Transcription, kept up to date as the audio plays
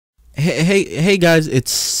Hey guys, it's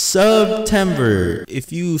September.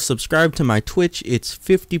 If you subscribe to my Twitch, it's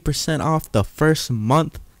 50% off the first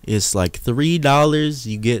month. It's like $3.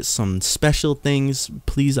 You get some special things.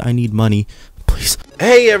 Please, I need money. Please.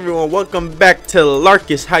 Hey everyone, welcome back to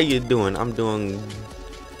LARKUS. How you doing? I'm doing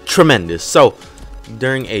tremendous. So,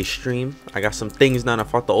 during a stream, I got some things done. I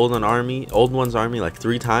fought the old one's army like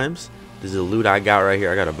 3 times. This is the loot I got right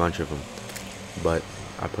here. I got a bunch of them, but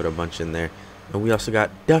I put a bunch in there. And we also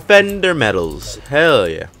got defender medals. Hell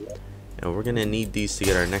yeah. And we're gonna need these to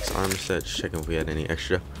get our next armor set. Just checking if we had any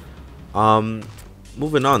extra.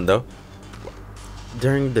 Moving on though.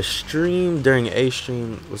 During a stream,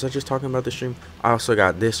 was I just talking about the stream? I also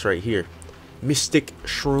got this right here. Mystic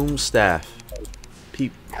Shroom Staff.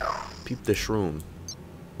 Peep the shroom.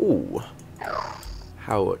 Ooh.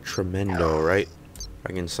 How tremendo, right?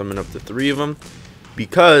 I can summon up to 3 of them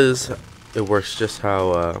because it works just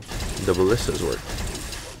how the ballistas work.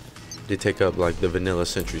 They take up like the vanilla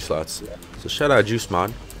sentry slots. So shout out Joost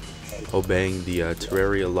Mod, obeying the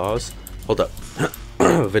Terraria laws. Hold up.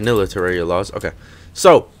 Vanilla Terraria laws. Okay.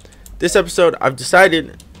 So this episode, I've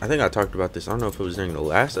decided, I think I talked about this, I don't know if it was during the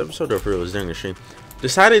last episode or if it was during the stream,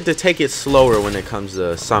 decided to take it slower when it comes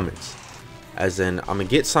to summons. As in, I'm gonna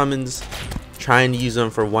get summons, try and use them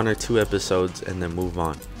for 1 or 2 episodes, and then move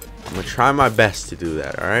on. I'm gonna try my best to do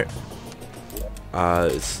that, alright?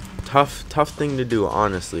 It's tough thing to do,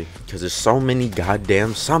 honestly, because there's so many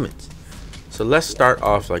goddamn summons. So let's start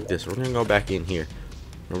off like this. We're gonna go back in here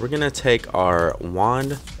and we're gonna take our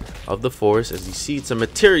wand of the forest. As you see, it's a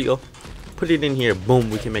material. Put it in here. Boom,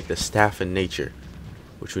 we can make the staff of nature,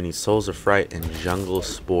 which we need souls of fright and jungle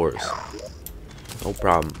spores. No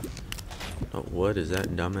problem. Oh, what is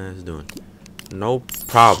that dumbass doing? No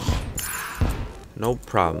problem. No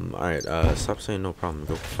problem. All right, stop saying no problem.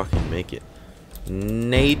 Go fucking make it.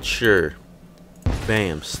 Nature.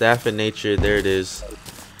 Bam. Staff of nature. There it is.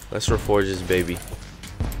 Let's reforge this baby.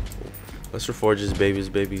 Let's reforge this baby. This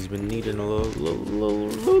baby's been needing a little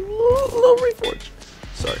reforge.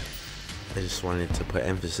 Sorry. I just wanted to put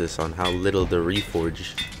emphasis on how little the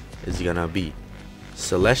reforge is gonna be.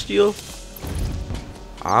 Celestial.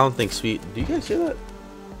 I don't think sweet. Do you guys hear that?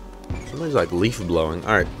 Somebody's like leaf blowing.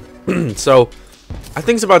 All right. So I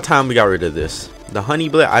think it's about time we got rid of this. The honey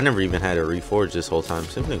blade, I never even had it reforged this whole time.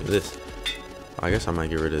 Same thing with this. I guess I might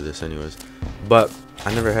get rid of this anyways. But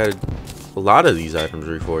I never had a lot of these items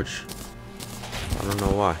reforged. I don't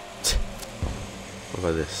know why. What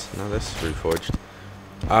about this? No, that's reforged.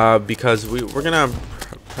 Because we're gonna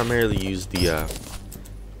primarily use the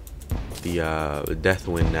death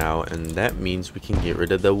wind now, and that means we can get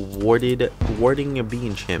rid of the warding bee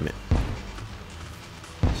enchantment.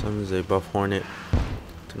 Summons a buff hornet.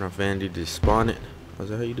 Turn off vanity to spawn it. Is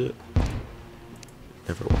that how you do it?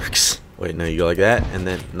 Never works. Wait, no, you go like that, and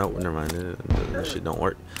then nope, never mind. That shit don't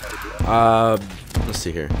work. Let's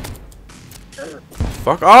see here.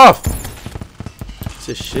 Fuck off! What's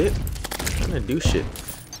this shit? I'm gonna do shit.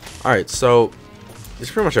 All right, so it's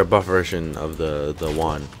pretty much a buff version of the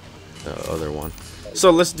wand, the other one. So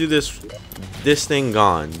let's do this. This thing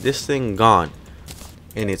gone. This thing gone.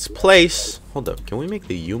 In its place. Hold up. Can we make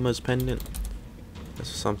the Yuma's pendant? This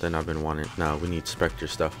is something I've been wanting. No, we need Spectre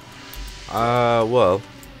stuff. Well,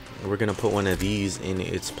 we're gonna put one of these in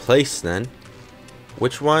its place then.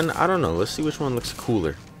 Which one? I don't know. Let's see which one looks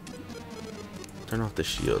cooler. Turn off the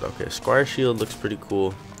shield. Okay, Squire shield looks pretty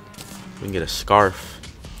cool. We can get a scarf.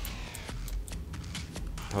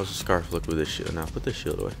 How's the scarf look with this shield? Now put the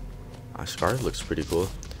shield away. My scarf looks pretty cool.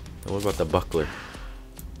 And what about the buckler?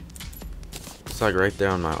 It's like right there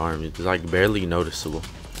on my arm. It's like barely noticeable.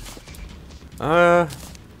 I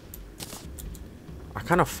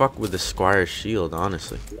kind of fuck with the Squire shield,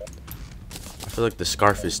 honestly. I feel like the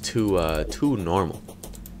scarf is too normal,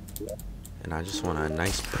 and I just want a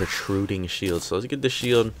nice protruding shield. So let's get the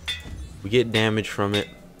shield. We get damage from it.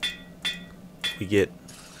 We get,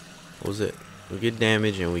 what was it? We get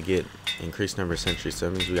damage and we get increased number of sentries. So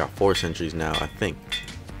that means we got 4 sentries now. I think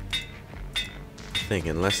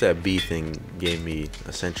unless that bee thing gave me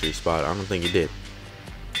a sentry spot, I don't think it did.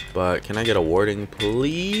 But can I get a warding,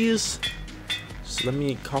 please? Just let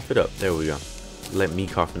me cough it up. There we go. Let me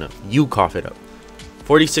cough it up. You cough it up.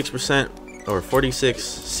 46% or 46,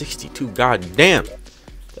 62. God damn.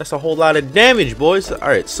 That's a whole lot of damage, boys.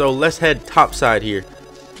 Alright, so let's head top side here.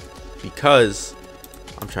 Because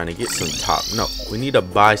I'm trying to get some top. No, we need to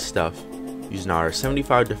buy stuff. Using our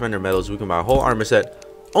 75 defender medals, we can buy a whole armor set.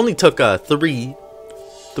 Only took 3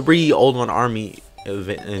 old one army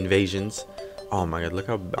invasions. Oh my god, look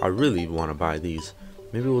how I really want to buy these.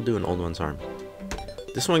 Maybe we'll do an old one's arm.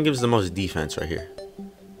 This one gives the most defense right here.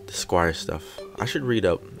 The Squire stuff. I should read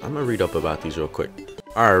up. I'm gonna read up about these real quick.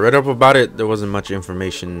 Alright, read up about it. There wasn't much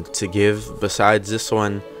information to give besides this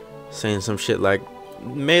one saying some shit like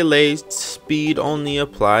melee speed only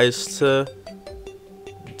applies to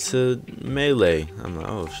melee. I'm like,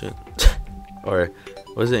 oh shit. Or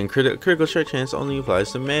was it in critical shot chance only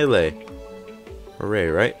applies to melee? Hooray,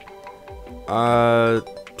 right? I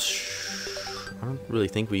don't really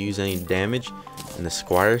think we use any damage. And the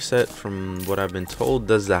Squire set, from what I've been told,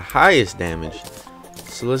 does the highest damage.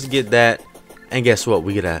 So let's get that. And guess what?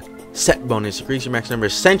 We get a set bonus. Increase your max number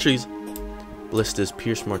of sentries. Ballistas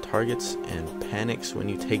pierce more targets and panics when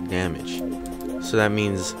you take damage. So that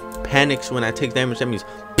means panics when I take damage. That means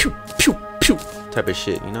pew pew pew type of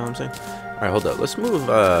shit. You know what I'm saying? All right, hold up. Let's move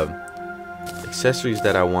accessories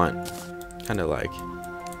that I want kind of like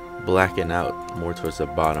blacken out more towards the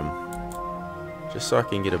bottom, just so I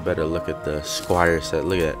can get a better look at the Squire set.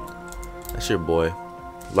 Look at that. That's your boy,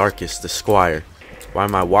 LARKUS, the Squire. Why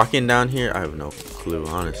am I walking down here? I have no clue,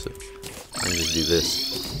 honestly. I can just do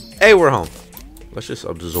this. Hey, we're home. Let's just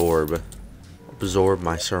absorb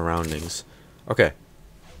my surroundings. Okay,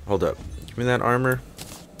 hold up. Give me that armor.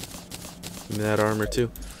 Give me that armor too.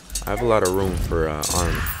 I have a lot of room for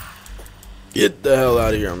armor. Get the hell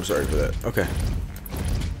out of here. I'm sorry for that. Okay.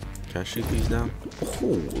 Can I shoot these down? Oh,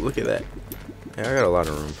 look at that. Hey, I got a lot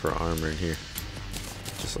of room for armor in here.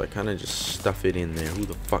 Just like kind of just stuff it in there. Who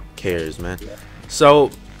the fuck cares, man?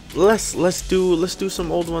 So let's do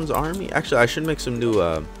some old ones army. Actually, I should make some new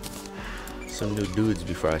dudes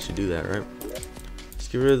before I should do that, right? Let's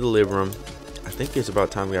get rid of the Libram. I think it's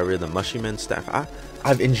about time we got rid of the Mushy Men staff.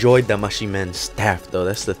 I've enjoyed the Mushy Men staff though.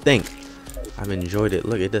 That's the thing. I've enjoyed it.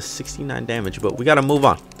 Look, it does 69 damage, but we gotta move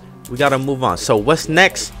on. We gotta move on. So what's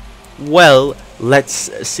next? Well, let's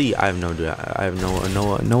see. I have no idea. I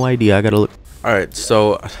gotta look. All right,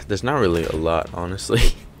 so there's not really a lot,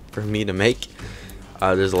 honestly, for me to make.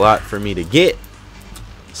 There's a lot for me to get.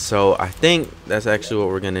 So I think that's actually what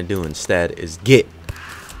we're gonna do instead is get,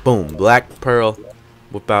 boom, Black Pearl.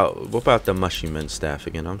 Whip out the Mushy Men staff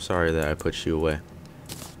again. I'm sorry that I put you away,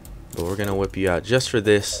 but we're gonna whip you out just for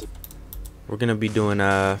this. We're gonna be doing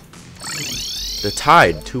the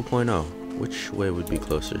Tide 2.0. Which way would be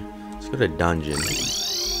closer? Let's go to dungeon.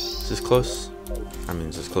 Is this close? I mean,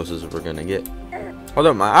 it's as close as we're gonna get. Hold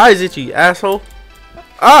up, my eye's itchy, asshole.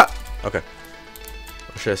 Ah! Okay.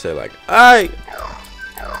 Or should I say like, aye?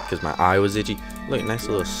 Because my eye was itchy. Look, nice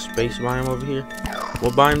little space biome over here.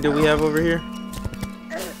 What biome did we have over here?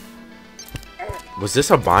 Was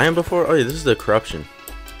this a biome before? Oh yeah, this is the corruption.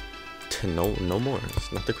 No more.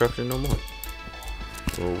 It's not the corruption no more.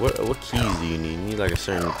 Well, what keys do you need? You need like a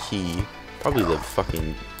certain key. Probably the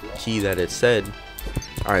fucking key that it said.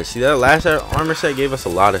 Alright, see that last armor set gave us a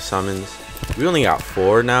lot of summons. We only got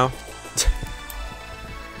 4 now.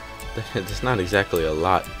 That's not exactly a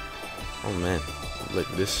lot. Oh man. Look,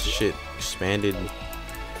 this shit expanded.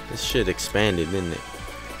 This shit expanded, didn't it?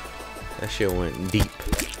 That shit went deep.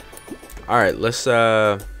 Alright, let's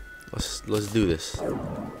do this.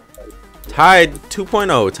 Tide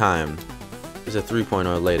 2.0 time. There's a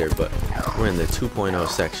 3.0 later, but we're in the 2.0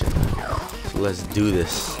 section. So let's do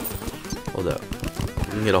this. Hold up.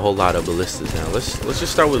 We can get a whole lot of ballistas now. Let's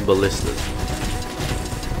just start with ballistas.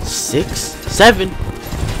 6, 7.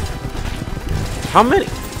 How many?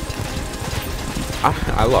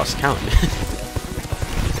 I lost count.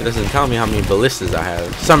 It doesn't tell me how many ballistas I have.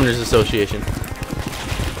 Summoners Association.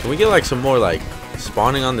 Can we get like some more like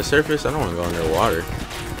spawning on the surface? I don't want to go underwater.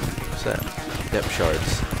 What's that? Depth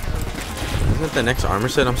shards. Isn't that the next armor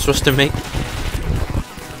set I'm supposed to make? I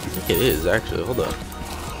think it is actually. Hold up.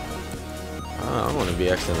 I don't want to be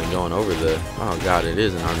accidentally going over the. Oh god, it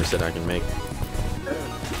is an armor set I can make.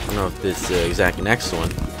 I don't know if this is the exact next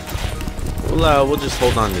one. We'll just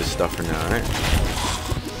hold on to this stuff for now, alright?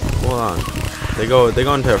 Hold on. They go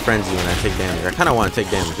into a frenzy when I take damage. I kind of want to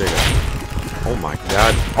take damage. There you go. Oh my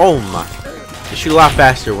god. Oh my. They shoot a lot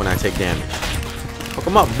faster when I take damage. Hook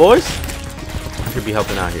them up, boys. I should be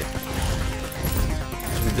helping out here.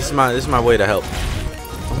 This is my way to help.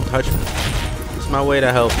 Don't touch me. This is my way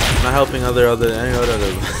to help. I'm not helping any other.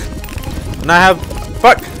 I'm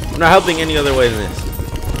not helping any other way than this.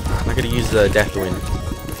 I'm not gonna use the death wind.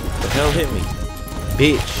 What the hell hit me?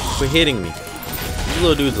 Bitch, quit hitting me. These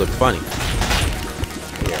little dudes look funny.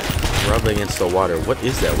 Yeah, rub against the water. What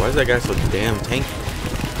is that? Why is that guy so damn tanky?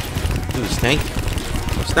 Dude's tanky.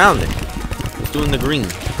 What's down there? Who's doing the green?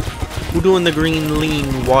 Who doing the green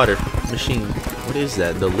lean water machine? What is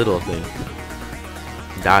that? The little thing.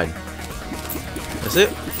 Died. That's it?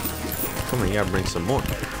 Come on, you gotta bring some more.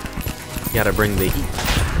 You gotta bring the heat.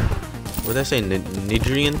 What did I say?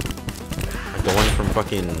 Nidrian? Like the one from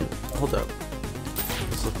fucking... Hold up.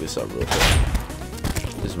 Let's look this up real quick.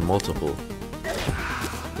 There's multiple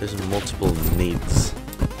needs.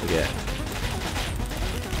 Yeah.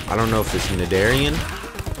 I don't know if it's Nidarian.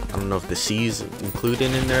 I don't know if the C's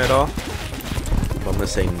included in there at all. But I'm gonna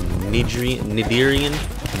say Nidarian.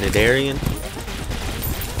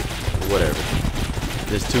 Whatever.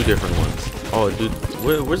 There's two different ones. Oh, dude,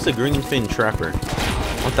 where's the greenfin trapper?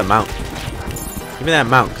 I want the mount. Give me that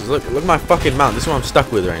mount, cause look at my fucking mount. This is what I'm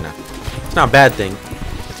stuck with right now. It's not a bad thing.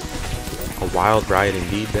 A wild ride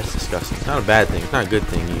indeed. That's disgusting. It's not a bad thing. It's not a good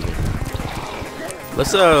thing either.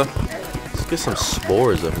 Let's get some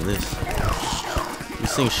spores up in this.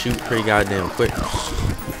 These things shoot pretty goddamn quick.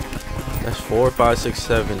 That's 4, 5, 6,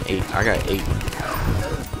 7, 8. I got 8.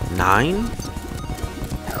 9?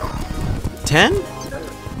 10?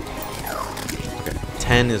 Okay,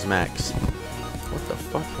 10 is max. What the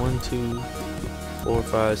fuck? 1, 2, 4,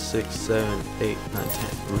 5, 6, 7, 8, 9,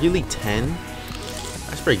 10. Really 10?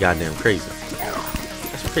 That's pretty goddamn crazy.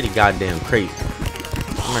 That's pretty goddamn crazy.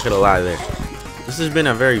 I'm not gonna lie there. This has been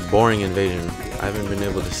a very boring invasion. I haven't been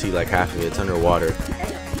able to see like half of it. It's underwater.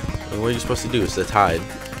 And what are you supposed to do? It's the tide.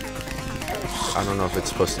 I don't know if it's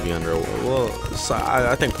supposed to be underwater. Well,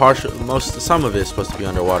 I think some of it is supposed to be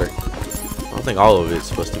underwater. I don't think all of it is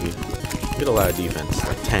supposed to be. Get a lot of defense,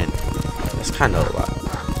 like 10. That's kind of a lot.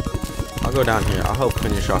 I'll go down here. I'll help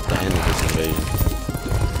finish off the end of this invasion.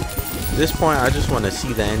 At this point, I just want to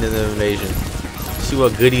see the end of the invasion. See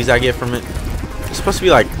what goodies I get from it. It's supposed to be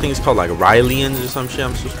like things called like Rylians or some shit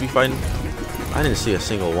I'm supposed to be fighting. I didn't see a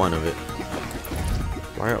single one of it.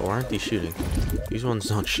 Why aren't they shooting? These ones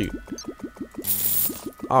don't shoot.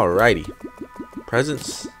 Alrighty.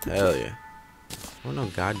 Presents? Hell yeah. Oh no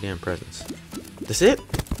goddamn presents. That's it?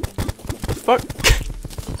 The fuck?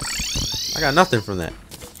 I got nothing from that.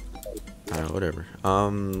 Alright, whatever.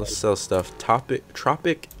 Let's sell stuff.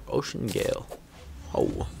 Tropic Ocean Gale.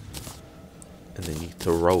 Oh. And then you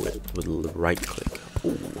throw it with a right click.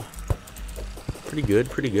 Ooh. Pretty good,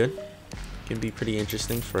 pretty good. Can be pretty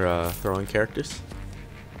interesting for throwing characters.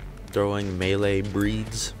 Throwing melee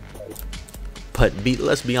breeds. But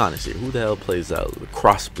let's be honest here. Who the hell plays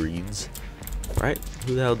crossbreeds? Right?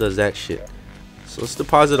 Who the hell does that shit? So let's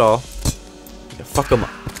deposit all. Yeah, fuck them up.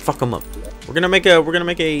 Fuck them up. We're gonna make a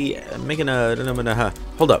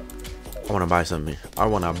hold up. I wanna buy something here. I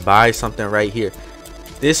wanna buy something right here.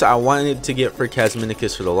 This I wanted to get for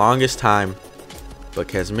Kazminicus for the longest time. But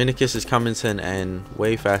Kazminicus is coming to an end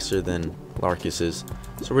way faster than LARKUS is.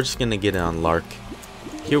 So we're just gonna get it on Lark.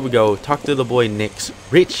 Here we go. Talk to the boy Nick's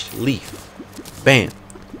Rich Leaf. Bam.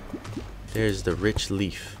 There's the Rich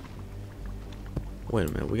Leaf. Wait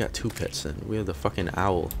a minute. We got two pets then. We have the fucking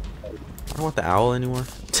owl. I don't want the owl anymore.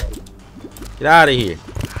 Get out of here.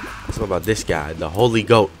 Let's go about this guy. The holy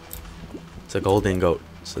goat. It's a golden goat.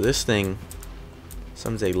 So this thing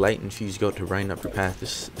summons a light infused goat to brighten up your path.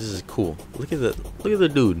 This is cool. Look at the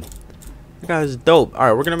dude. That guy's dope.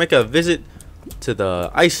 Alright, we're gonna make a visit to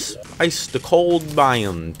the the cold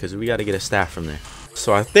biome because we gotta get a staff from there.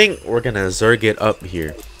 So I think we're gonna zerg it up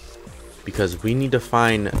here because we need to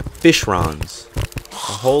find fishrons. A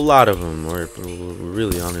whole lot of them. Or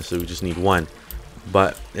really, honestly, we just need one.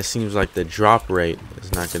 But it seems like the drop rate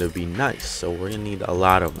is not gonna be nice, so we're gonna need a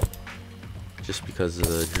lot of them just because of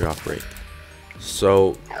the drop rate.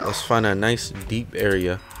 So let's find a nice deep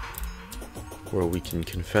area where we can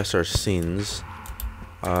confess our sins.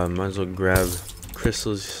 Might as well grab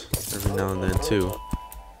crystals every now and then too.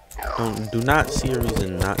 Do not see a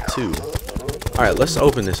reason not to. Alright, let's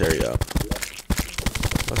open this area up.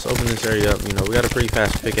 Let's open this area up. You know, we got a pretty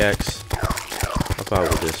fast pickaxe. Help out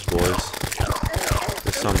with this, boys.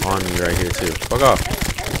 There's some on me right here too. Fuck off.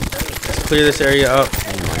 Let's clear this area up.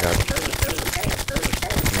 Oh my god.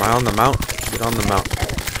 Am I on the mount? Get on the mount.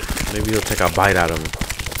 Maybe he'll take a bite out of me.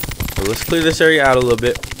 So let's clear this area out a little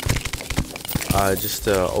bit. Just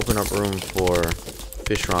to open up room for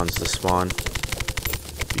fishrons to spawn.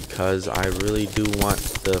 Because I really do want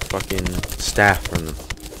the fucking staff from them.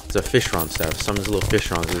 It's a fishron staff. Summons little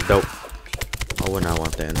fishrons. It's dope. I would not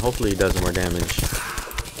want that. And hopefully it does more damage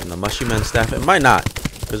than the mushy man staff. It might not.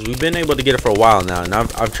 Because we've been able to get it for a while now. And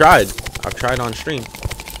I've tried. I've tried on stream.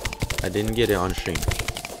 I didn't get it on stream.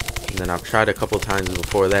 And then I've tried a couple times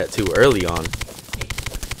before that too, early on.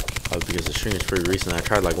 Because the stream is pretty recent. I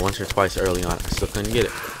tried like once or twice early on. I still couldn't get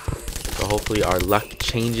it. So hopefully our luck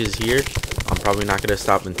changes here. I'm probably not going to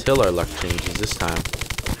stop until our luck changes this time.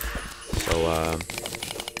 So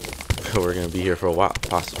we're going to be here for a while,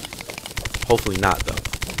 possibly. Hopefully not though.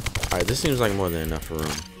 Alright, this seems like more than enough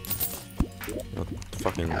room. No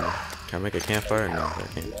fucking... Can I make a campfire? No, I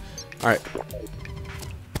can't. Alright.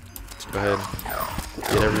 Let's go ahead.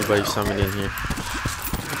 Get everybody summoned in here.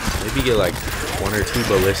 Maybe get like 1 or 2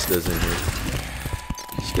 ballistas in here.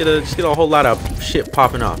 Just get a whole lot of shit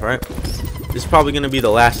popping off, right? This is probably gonna be the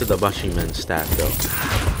last of the Bushyman stack, though.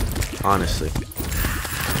 Honestly.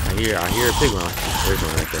 I hear a pig one. There's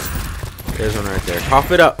one right there. There's one right there.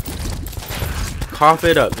 Cough it up. Cough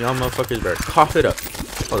it up. Y'all motherfuckers better cough it up.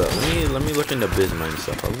 Hold up. Let me look into Bismite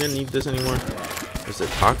stuff. Are we gonna need this anymore? It's a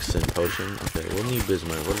toxin potion. Okay, we'll need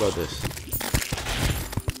Bismite. What about this?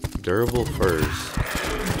 Durable furs.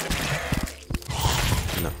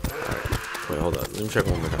 No. Alright. Wait, hold up. Let me check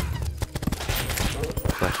one more time.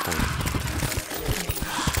 Flashpoint.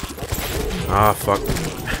 Ah, fuck.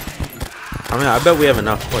 I mean, I bet we have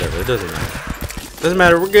enough. Whatever. It doesn't matter. Doesn't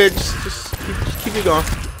matter. We're good. Just keep it going.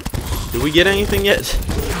 Did we get anything yet? I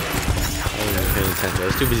wasn't even paying attention. I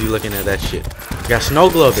was too busy looking at that shit. Got snow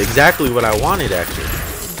globe. Exactly what I wanted, actually.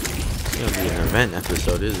 It's gonna be an event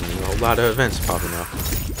episode, isn't it? A whole lot of events popping up.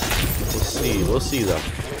 We'll see. We'll see, though.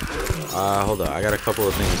 Hold up. I got a couple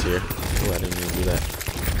of things here. Oh, I didn't even do that.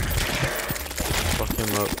 Fuck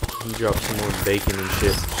him up. He dropped some more bacon and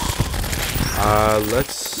shit.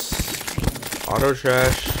 Let's auto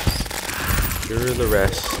trash. Get rid of the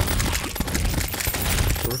rest.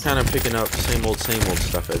 So we're kind of picking up same old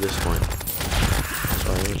stuff at this point.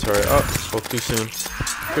 So inventory. Oh, spoke too soon.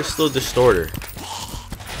 Crystal distorter.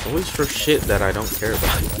 Always for shit that I don't care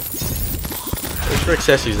about. Always for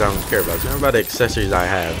accessories I don't care about. It's not about the accessories I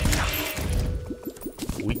have.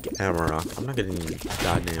 Weak Amarok. I'm not getting any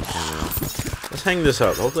goddamn Amarok. Let's hang this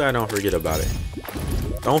up. Hopefully I don't forget about it.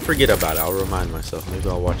 Don't forget about it. I'll remind myself. Maybe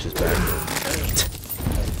I'll watch this back.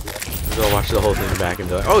 Maybe I'll watch the whole thing back and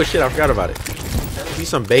be like, oh shit, I forgot about it. See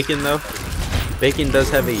some bacon though. Bacon does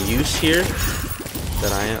have a use here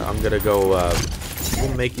that I'm gonna go.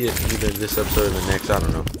 We'll make it either this episode or the next. I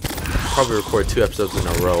don't know. Probably record 2 episodes in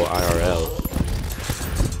a row IRL.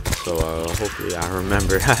 So hopefully I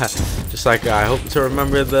remember. Just like I hope to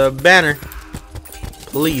remember the banner.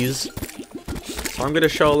 Please. So I'm gonna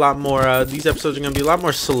show a lot more. These episodes are gonna be a lot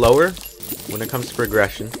more slower when it comes to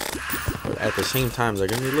progression. But at the same time, they're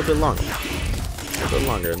gonna be a little bit longer. A little bit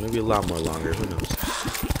longer, maybe a lot more longer. Who knows?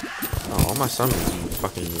 Oh, all my summons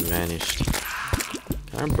fucking vanished.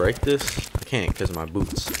 Can I break this? I can't because of my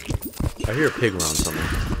boots. I hear a pig around somewhere.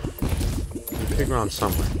 A pig around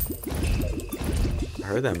somewhere. I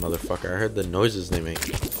heard that motherfucker. I heard the noises they make.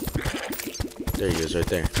 There he is, right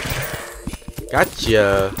there.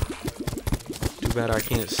 Gotcha. Too bad I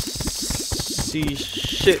can't see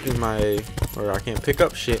shit in my, or I can't pick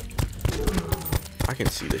up shit. I can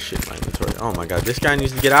see this shit in my inventory. Oh my god, this guy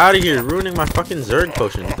needs to get out of here, ruining my fucking Zerg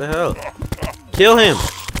potion. What the hell? Kill him!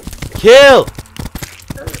 Kill!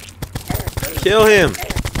 Kill him!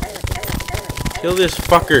 Kill this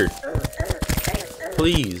fucker!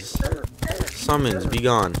 Please. Summons, be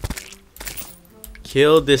gone.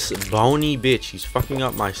 Kill this bony bitch. He's fucking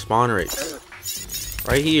up my spawn rates.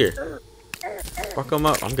 Right here. Fuck him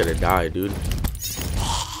up. I'm gonna die, dude.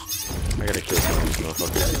 I gotta kill some of these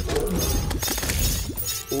motherfuckers.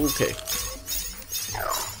 Okay.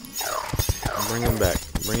 Bring him back.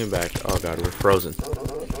 Bring him back. Oh god, we're frozen.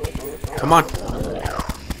 Come on.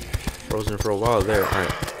 Frozen for a while there.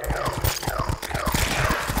 Alright.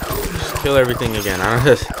 Just kill everything again. I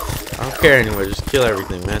don't care anymore. Just kill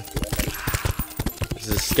everything, man. Is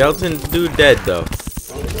the skeleton dude dead though?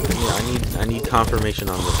 Yeah, I need confirmation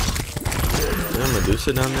on this. Is there a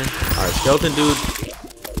Medusa down there? Alright, skeleton dude.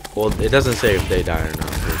 Well, it doesn't say if they die or not,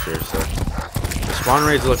 I'm pretty sure, so. The spawn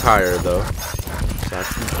rates look higher though. So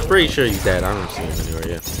I'm pretty sure he's dead. I don't see him anywhere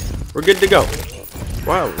yet. We're good to go.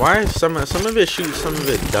 Why some of it shoots, some of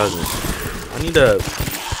it doesn't? I need to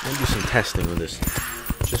do some testing with this.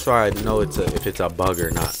 Just so I know if it's a bug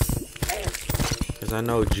or not. Because I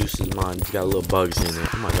know Joost Mod, he's got little bugs in it.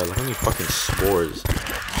 Oh my god, look how many fucking spores.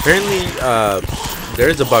 Apparently, there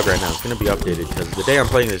is a bug right now. It's going to be updated. Because the day I'm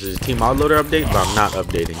playing this is a team mod loader update, but I'm not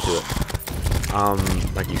updating to it.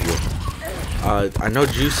 Like usual. I know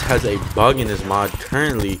Joost has a bug in his mod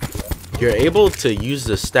currently. You're able to use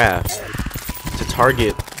the staff to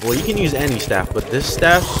target. Well, you can use any staff, but this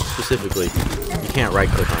staff specifically, you can't right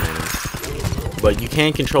click on it. But you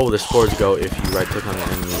can control where the spores go if you right click on the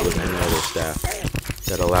enemy with any other staff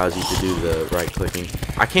that allows you to do the right clicking.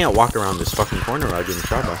 I can't walk around this fucking corner without getting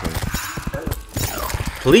shot by something.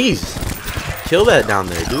 Please kill that down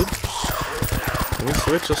there, dude. Can we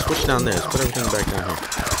switch? Let's switch down there. Let's put everything back down here.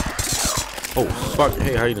 Oh fuck!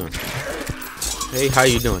 Hey, how you doing? Hey, how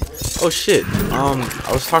you doing? Oh shit!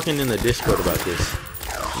 I was talking in the Discord about this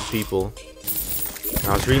with people.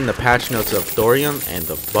 I was reading the patch notes of thorium, and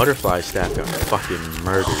the butterfly staff got fucking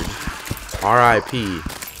murdered. R.I.P.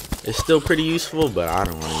 It's still pretty useful, but I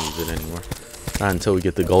don't want to use it anymore. Not until we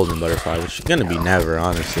get the golden butterfly, which is gonna be never,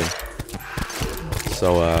 honestly.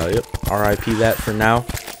 So, yep, RIP that for now.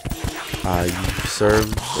 You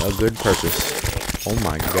served a good purpose. Oh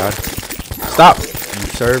my god. Stop! You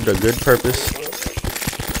served a good purpose.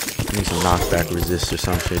 Need some knockback resist or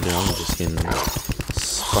some shit, dude. I'm just getting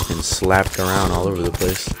fucking slapped around all over the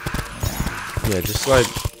place. Yeah, just like,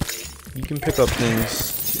 you can pick up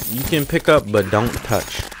things. You can pick up, but don't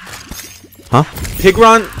touch. Huh?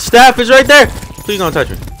 Pigron staff is right there! Please don't touch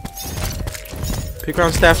me.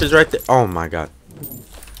 Pigron staff is right there. Oh my god.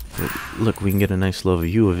 Look, we can get a nice little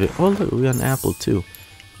view of it. Oh look, we got an apple too.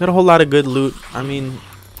 Got a whole lot of good loot. I mean,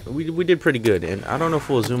 we did pretty good. And I don't know if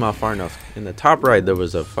we'll zoom out far enough. In the top right, there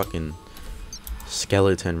was a fucking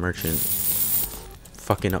skeleton merchant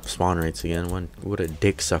fucking up spawn rates again. What a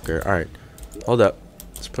dick sucker. Alright, hold up.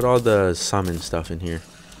 Let's put all the summon stuff in here.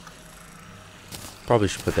 Probably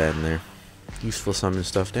should put that in there. Useful summon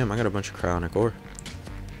stuff. Damn, I got a bunch of cryonic ore.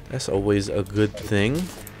 That's always a good thing.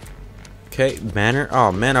 Okay, banner.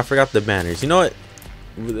 Oh man, I forgot the banners. You know what?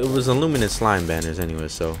 It was Illuminate slime banners anyway,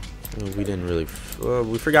 so we didn't really.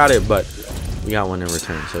 We forgot it, but we got one in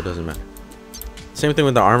return, so it doesn't matter. Same thing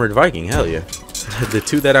with the armored Viking. Hell yeah. The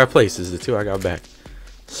two that I placed is the two I got back.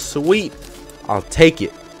 Sweet. I'll take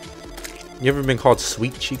it. You ever been called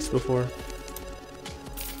sweet cheeks before?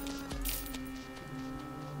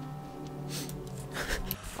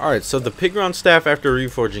 Alright, so the Pigron staff, after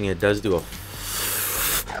reforging it, does do a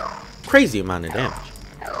crazy amount of damage.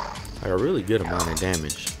 Like a really good amount of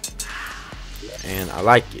damage. And I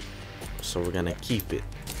like it. So we're gonna keep it.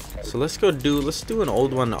 So let's do an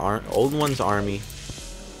old one's army.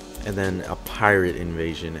 And then a pirate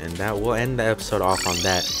invasion. And that will end the episode off on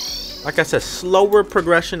that. Like I said, slower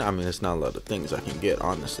progression. I mean, there's not a lot of things I can get,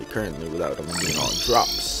 honestly, currently, without them being all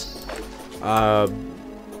drops.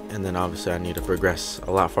 And then obviously I need to progress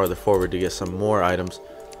a lot farther forward to get some more items.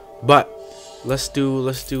 But let's do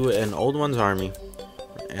an old one's army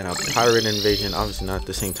and a pirate invasion. Obviously not at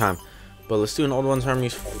the same time, but let's do an old one's army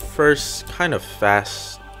first, kind of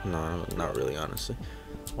fast. No, not really, honestly.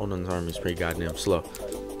 Old one's army is pretty goddamn slow.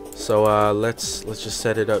 So let's just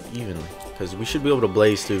set it up evenly, because we should be able to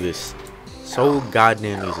blaze through this so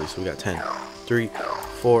goddamn easily. So we got 10, 3,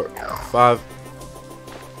 4, 5.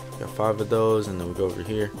 Got 5 of those, and then we go over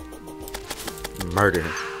here. Murder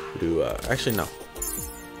him. Do actually no.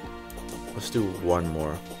 Let's do one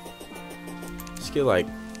more. Let's get like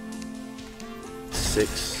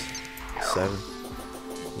 6, 7.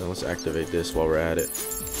 Then let's activate this while we're at it.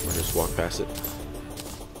 We'll just walk past it.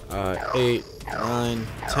 8, 9,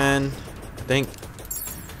 10. I think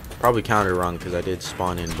probably counted wrong because I did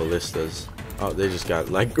spawn in ballistas. Oh, they just got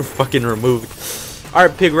like fucking removed.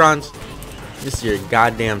 Alright, Pigrons. This is your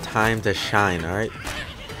goddamn time to shine, alright?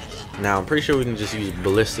 Now, I'm pretty sure we can just use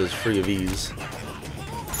ballistas free of ease.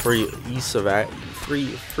 Freely.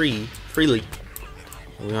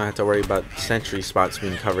 We don't have to worry about sentry spots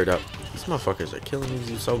being covered up. These motherfuckers are killing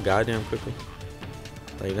you so goddamn quickly.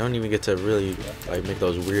 Like, they don't even get to really, like, make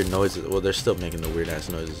those weird noises. Well, they're still making the weird-ass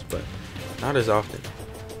noises, but not as often.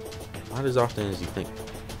 Not as often as you think.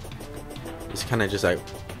 It's kind of just like,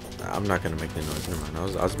 I'm not gonna make the noise. Never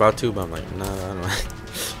mind. I was about to, but I'm like, nah, I don't.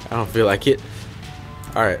 I don't feel like it.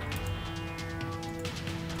 All right.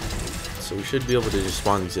 So we should be able to just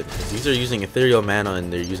spawn these in, because these are using ethereal mana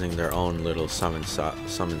and they're using their own little summon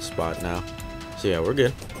spot now. So yeah, we're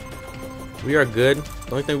good. We are good.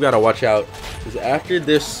 The only thing we gotta watch out is after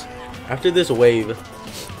this wave,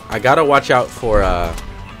 I gotta watch out for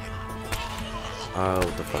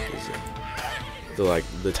what the fuck is it?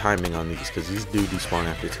 The timing on these, because these do despawn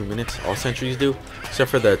after 2 minutes. All sentries do,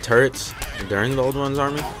 except for the turrets during the old one's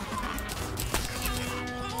army,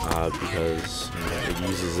 because you know, it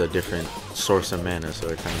uses a different source of mana, so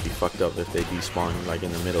it kind of be fucked up if they despawn like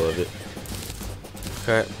in the middle of it.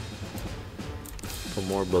 Okay, put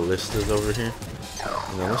more ballistas over here,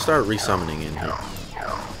 and then we'll start resummoning in here.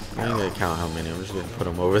 I ain't gonna count how many. I'm just gonna put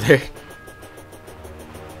them over there.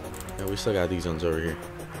 Yeah, we still got these ones over here.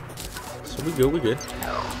 So we good, we good.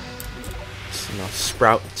 You know,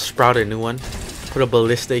 sprout a new one. Put a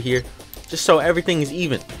ballista here, just so everything is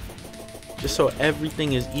even. Just so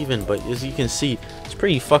everything is even. But as you can see, it's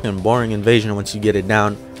pretty fucking boring invasion once you get it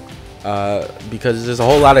down. Because there's a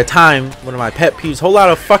whole lot of time. One of my pet peeves. Whole lot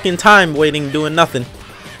of fucking time waiting, doing nothing.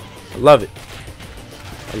 I love it.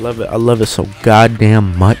 I love it. I love it so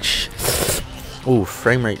goddamn much. Ooh,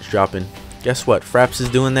 frame rate's dropping. Guess what? Fraps is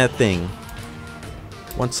doing that thing.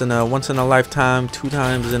 Once in a lifetime, two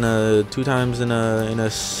times in a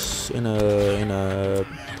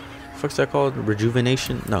what's that called?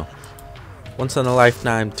 Rejuvenation? No. Once in a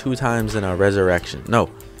lifetime, 2 times in a resurrection. No.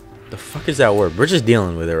 The fuck is that word? We're just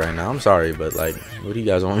dealing with it right now. I'm sorry, but like, what do you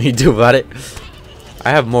guys want me to do about it? I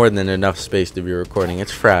have more than enough space to be recording.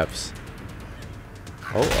 It's fraps.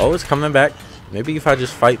 Oh, it's coming back. Maybe if I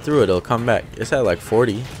just fight through it, it'll come back. It's at like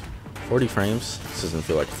 40 frames. This doesn't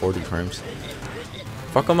feel like 40 frames.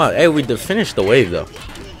 Fuck them up. Hey, we finished the wave though.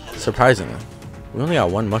 Surprisingly, we only got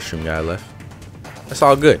one mushroom guy left. That's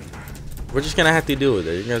all good. We're just gonna have to deal with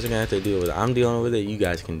it. You guys are gonna have to deal with it. I'm dealing with it. You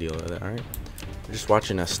guys can deal with it. All right. We're just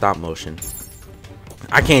watching a stop motion.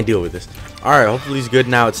 I can't deal with this. All right. Hopefully he's good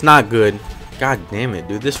now. It's not good. God damn it,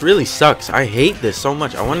 dude. This really sucks. I hate this so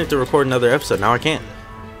much. I wanted to record another episode. Now I can't.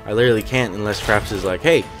 I literally can't unless Fraps is like,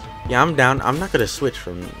 hey, yeah, I'm down. I'm not gonna switch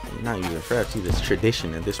from not using Fraps either. It's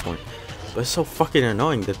tradition at this point. But it's so fucking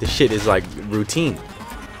annoying that this shit is like routine.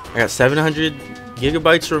 I got 700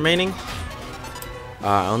 gigabytes remaining.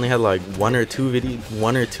 I only had like one or two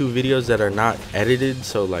videos that are not edited,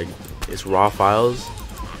 so like it's raw files.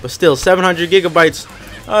 But still, 700 gigabytes.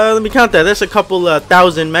 Let me count that. That's a couple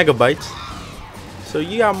thousand megabytes. So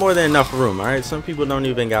you got more than enough room, all right? Some people don't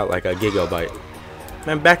even got like a gigabyte.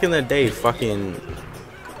 Man, back in the day, fucking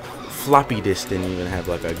floppy disks didn't even have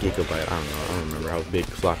like a gigabyte. I don't know. I don't remember how big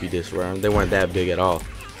floppy disks were. They weren't that big at all.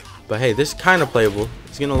 But hey, this is kind of playable.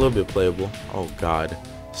 It's getting a little bit playable. Oh god.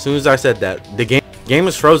 As soon as I said that, the game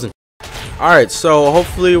is frozen. Alright, so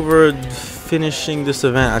hopefully we're finishing this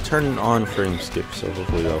event. I turned on frame skip, so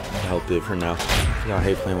hopefully that'll help it for now. I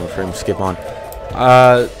hate playing with frame skip on.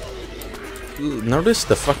 Notice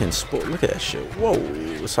the fucking sport. Look at that shit. Whoa.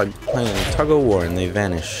 It's like playing tug of war and they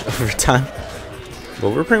vanish over time.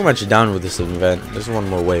 But we're pretty much done with this event. There's one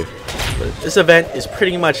more wave. But this event is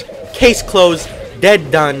pretty much case closed,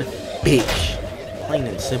 dead done, bitch. Plain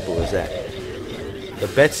and simple as that. The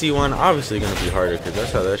Betsy one obviously gonna be harder because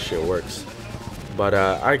that's how that shit works. But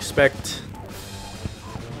I expect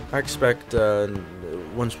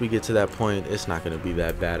once we get to that point, it's not gonna be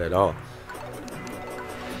that bad at all.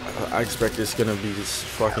 I expect it's gonna be just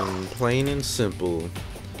fucking plain and simple.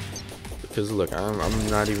 Because look, I'm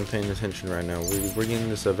not even paying attention right now. We're getting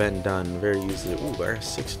this event done very easily. Ooh, I got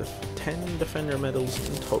 10 defender medals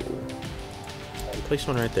in total. Place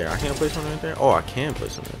one right there. I can't place one right there. Oh, I can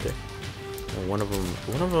place one right there. And one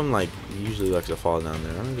of them like usually likes to fall down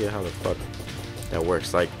there. I don't get how the fuck that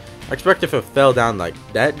works. Like, I expect if it fell down like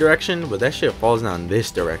that direction, but that shit falls down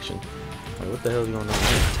this direction. Like, what the hell is going on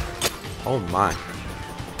here? Oh my.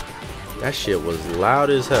 That shit was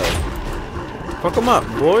loud as hell. Fuck them up,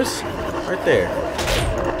 boys. Right there.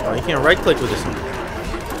 Oh, you can't right click with this one.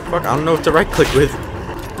 Fuck, I don't know what to right click with.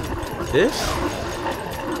 This?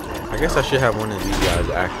 I guess I should have one of these guys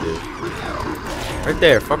active. Right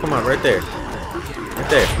there. Fuck them up. Right there. Right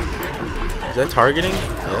there. Is that targeting?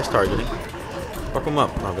 Yeah, that's targeting. Fuck them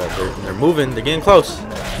up. My bad. They're moving. They're getting close.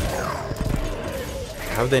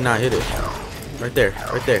 How have they not hit it? Right there.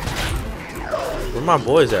 Right there. Where my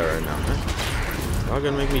boys at right now, man? Y'all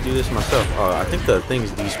gonna make me do this myself. Oh, I think the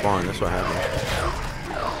things despawn. That's what happened.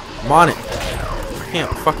 I'm on it. I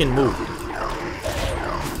can't fucking move.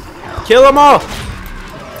 Kill them all!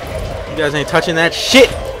 You guys ain't touching that shit!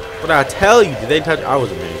 What did I tell you? Did they touch? I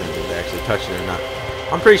wasn't paying attention if they actually touched it or not.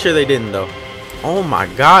 I'm pretty sure they didn't, though. Oh my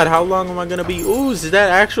god, how long am I gonna be ooze? Is that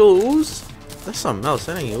actual ooze? That's something else.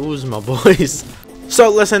 That ain't ooze, my boys. So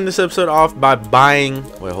let's end this episode off by buying.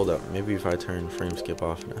 Wait, hold up. Maybe if I turn frame skip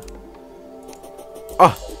off now.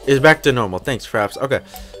 Oh, it's back to normal. Thanks, Fraps. Okay,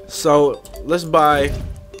 so let's buy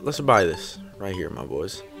this right here, my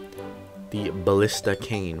boys. The ballista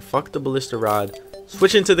cane. Fuck the ballista rod.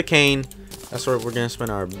 Switch into the cane. That's where we're gonna spend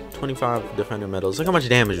our 25 defender medals. Look how much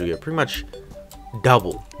damage we get. Pretty much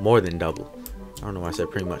double. More than double. I don't know why I said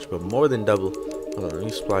pretty much, but more than double. Hold on, let me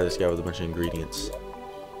supply this guy with a bunch of ingredients.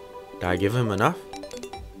 Did I give him enough?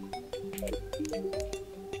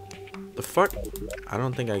 The fuck? I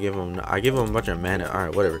don't think I give him. I give him a bunch of mana. All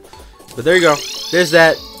right, whatever. But there you go. There's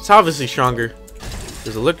that. It's obviously stronger.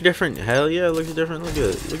 Does it look different? Hell yeah, it looks different. Look at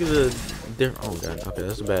it. Look at the different. Oh god. Okay,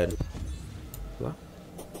 that's bad. Hello?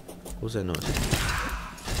 What was that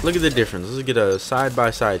noise? Look at the difference. Let's get a side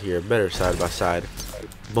by side here. Better side by side.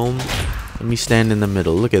 Boom. Let me stand in the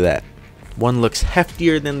middle. Look at that. One looks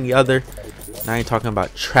heftier than the other. Now you're talking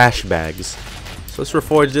about trash bags. So let's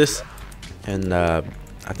reforge this, and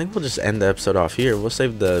I think we'll just end the episode off here. We'll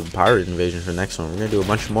save the pirate invasion for the next one. We're gonna do a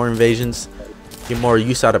bunch more invasions, get more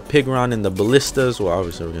use out of Pigron and the ballistas. Well,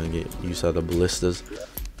 obviously we're gonna get use out of the ballistas,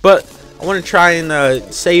 but I want to try and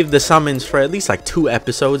save the summons for at least like 2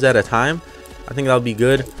 episodes at a time. I think that'll be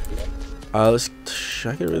good.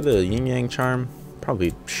 Should I get rid of the yin yang charm?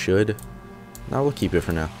 Probably should. No, we'll keep it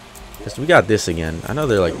for now. Because we got this again. I know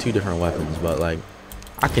they're like 2 different weapons, but like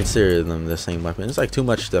I consider them the same weapon. It's like too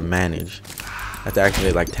much to manage. I have to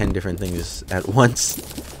activate like 10 different things at once.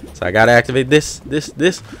 So I gotta activate this, and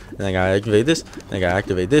I gotta activate this, and I gotta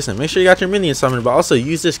activate this, and make sure you got your minion summoned, but also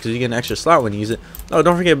use this because you get an extra slot when you use it. Oh,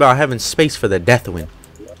 don't forget about having space for the death wind.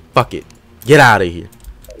 Fuck it. Get out of here.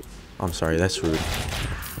 I'm sorry, that's rude.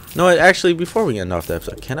 No, actually, before we end off the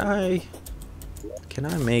episode, can I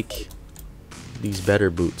make these better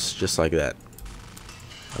boots just like that?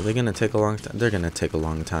 Are they gonna take a long time? They're gonna take a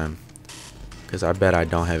long time, because I bet I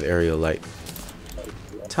don't have aerial light.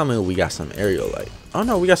 Tell me we got some aerial light. Oh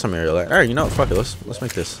no, we got some aerial light. All right, you know what? Fuck it. Let's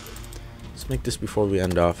make this. Let's make this before we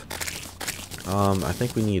end off. I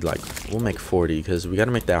think we need like, we'll make 40 because we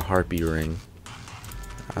gotta make that harpy ring.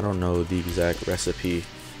 I don't know the exact recipe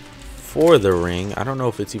for the ring. I don't know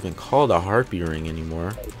if it's even called a harpy ring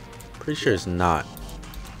anymore. Pretty sure it's not.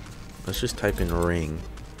 Let's just type in ring.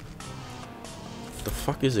 What the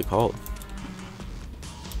fuck is it called?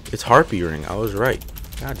 It's harpy ring. I was right.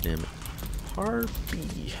 God damn it.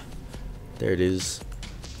 Harpy. There it is.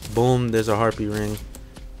 Boom, there's a harpy ring.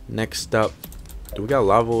 Next up, do we got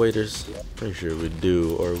lava waders? Pretty sure we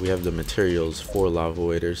do, or we have the materials for lava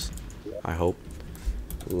waders. I hope.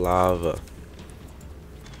 Lava.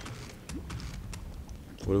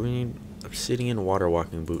 What do we need? Obsidian water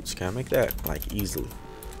walking boots. Can I make that like easily?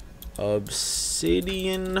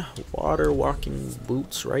 Obsidian water walking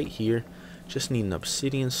boots right here. Just need an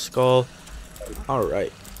obsidian skull.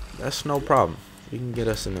 Alright, that's no problem. We can get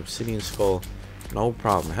us an obsidian skull, no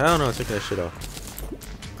problem. Hell no, take that shit off.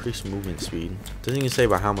 Increase movement speed. Doesn't even say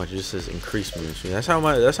about how much. It just says increase movement speed. That's how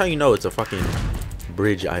much. That's how you know it's a fucking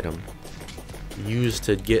bridge item. Used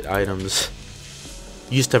to get items.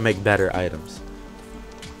 Used to make better items.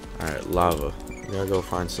 Alright, lava. We gotta go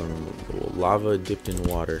find some lava dipped in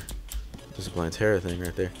water. There's a Plantera thing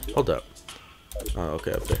right there. Hold up. Oh,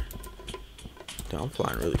 okay, up there. Damn, I'm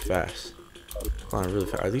flying really fast. Flying really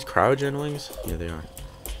fast. Are these cryogen wings? Yeah, they are.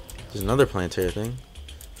 There's another Plantera thing.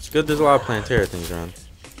 It's good there's a lot of Plantera things around.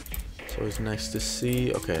 It's always nice to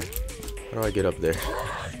see. Okay. How do I get up there?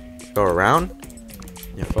 Go around?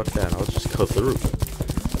 Yeah, fuck that. I'll just go through.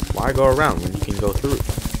 Why go around when you can go through?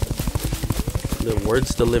 The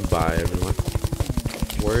words to live by, everyone.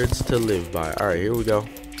 Words to live by. Alright, here we go.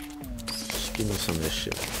 Just give me some of this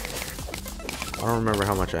shit. I don't remember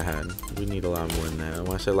how much I had. We need a lot more than that.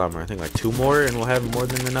 When I say a lot more, I think like 2 more and we'll have more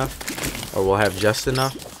than enough. Or we'll have just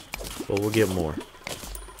enough. But we'll get more.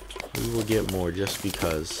 We will get more just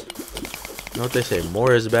because. You know what they say?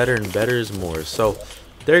 More is better and better is more. So,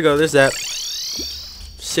 there you go. There's that.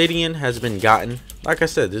 Obsidian has been gotten. Like I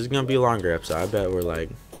said, this is going to be a longer episode. I bet we're like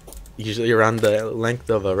usually around the length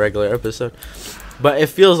of a regular episode. But it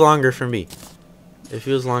feels longer for me. It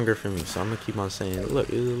feels longer for me, so I'm gonna keep on saying, look,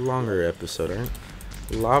 it's a longer episode, right?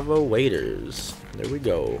 Lava waders. There we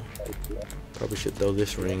go. Probably should throw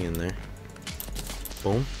this ring in there.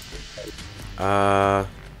 Boom. Yeah,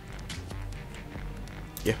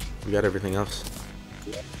 we got everything else.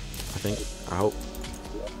 I think. I hope.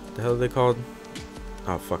 What the hell are they called?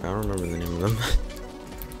 Oh, fuck, I don't remember the name of them.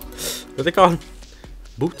 What are they called?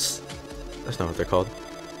 Boots? That's not what they're called.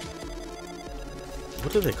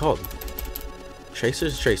 What are they called?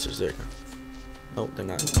 Tracers? Tracers, there you go. Oh, they're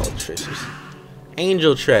not called tracers.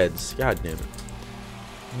 Angel treads. God damn it.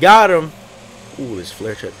 Got him. Ooh, this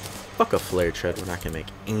flare tread. Fuck a flare tread when I can make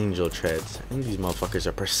angel treads. And these motherfuckers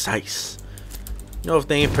are precise. You know if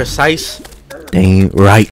they ain't precise, they ain't right.